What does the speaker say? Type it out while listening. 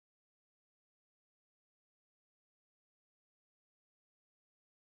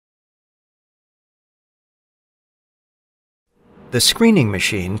The screening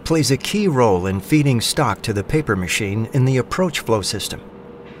machine plays a key role in feeding stock to the paper machine in the approach flow system.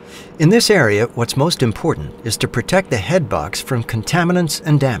 In this area, what's most important is to protect the head box from contaminants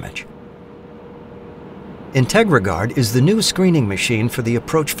and damage. Integra Guard is the new screening machine for the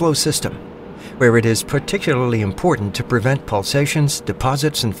approach flow system, where it is particularly important to prevent pulsations,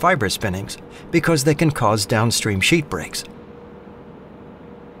 deposits, and fiber spinnings because they can cause downstream sheet breaks.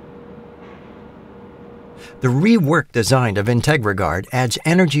 The reworked design of Integra Guard adds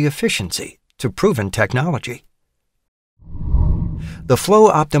energy efficiency to proven technology. The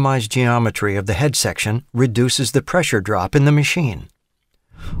flow-optimized geometry of the head section reduces the pressure drop in the machine.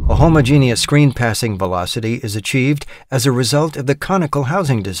 A homogeneous screen passing velocity is achieved as a result of the conical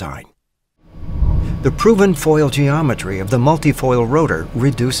housing design. The proven foil geometry of the multifoil rotor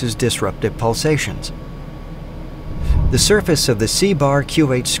reduces disruptive pulsations. The surface of the C-bar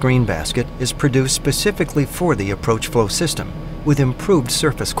QH screen basket is produced specifically for the approach flow system with improved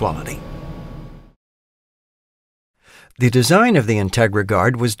surface quality. The design of the Integra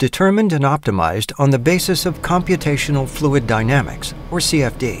Guard was determined and optimized on the basis of computational fluid dynamics, or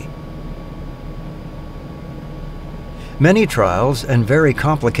CFD. Many trials and very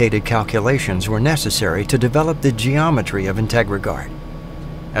complicated calculations were necessary to develop the geometry of Integra Guard.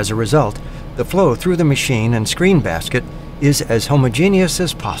 As a result, the flow through the machine and screen basket is as homogeneous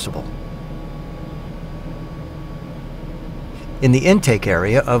as possible. In the intake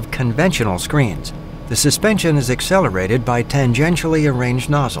area of conventional screens, the suspension is accelerated by tangentially arranged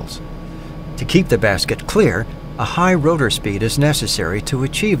nozzles. To keep the basket clear, a high rotor speed is necessary to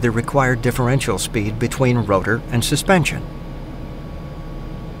achieve the required differential speed between rotor and suspension.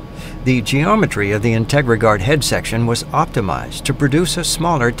 The geometry of the Integra Guard head section was optimized to produce a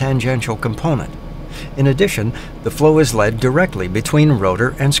smaller tangential component. In addition, the flow is led directly between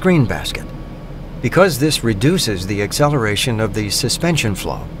rotor and screen basket. Because this reduces the acceleration of the suspension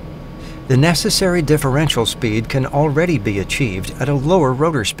flow, the necessary differential speed can already be achieved at a lower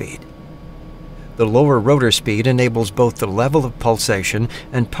rotor speed. The lower rotor speed enables both the level of pulsation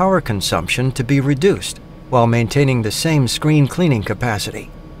and power consumption to be reduced while maintaining the same screen cleaning capacity.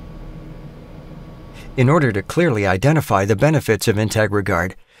 In order to clearly identify the benefits of Integra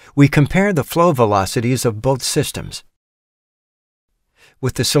Guard, we compare the flow velocities of both systems.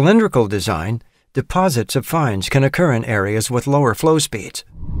 With the cylindrical design, deposits of fines can occur in areas with lower flow speeds,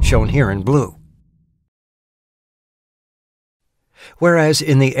 shown here in blue. Whereas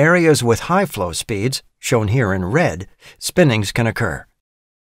in the areas with high flow speeds, shown here in red, spinnings can occur.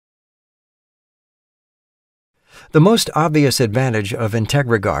 The most obvious advantage of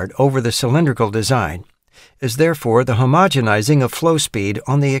Integra Guard over the cylindrical design is therefore the homogenizing of flow speed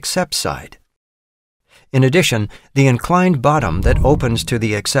on the accept side. In addition, the inclined bottom that opens to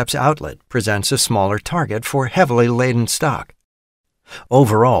the accepts outlet presents a smaller target for heavily laden stock.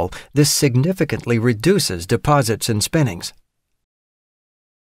 Overall, this significantly reduces deposits and spinnings.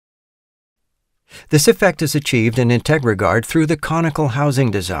 This effect is achieved in Integra Guard through the conical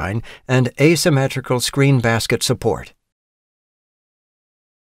housing design and asymmetrical screen basket support.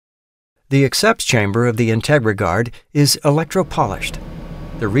 The accepts chamber of the Integra Guard is electropolished.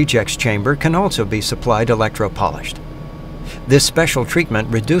 The rejects chamber can also be supplied electropolished. This special treatment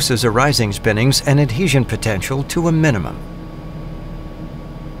reduces arising spinnings and adhesion potential to a minimum.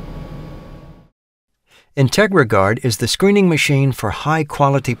 Integra Guard is the screening machine for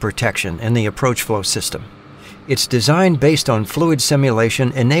high-quality protection in the approach flow system. Its design based on fluid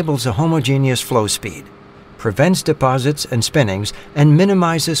simulation enables a homogeneous flow speed, prevents deposits and spinnings, and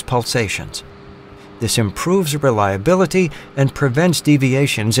minimizes pulsations. This improves reliability and prevents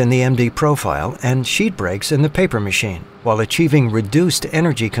deviations in the MD profile and sheet breaks in the paper machine, while achieving reduced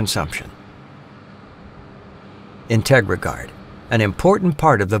energy consumption. Integra Guard, an important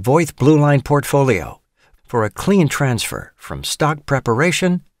part of the Voith Blue Line portfolio, for a clean transfer from stock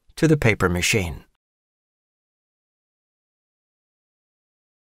preparation to the paper machine.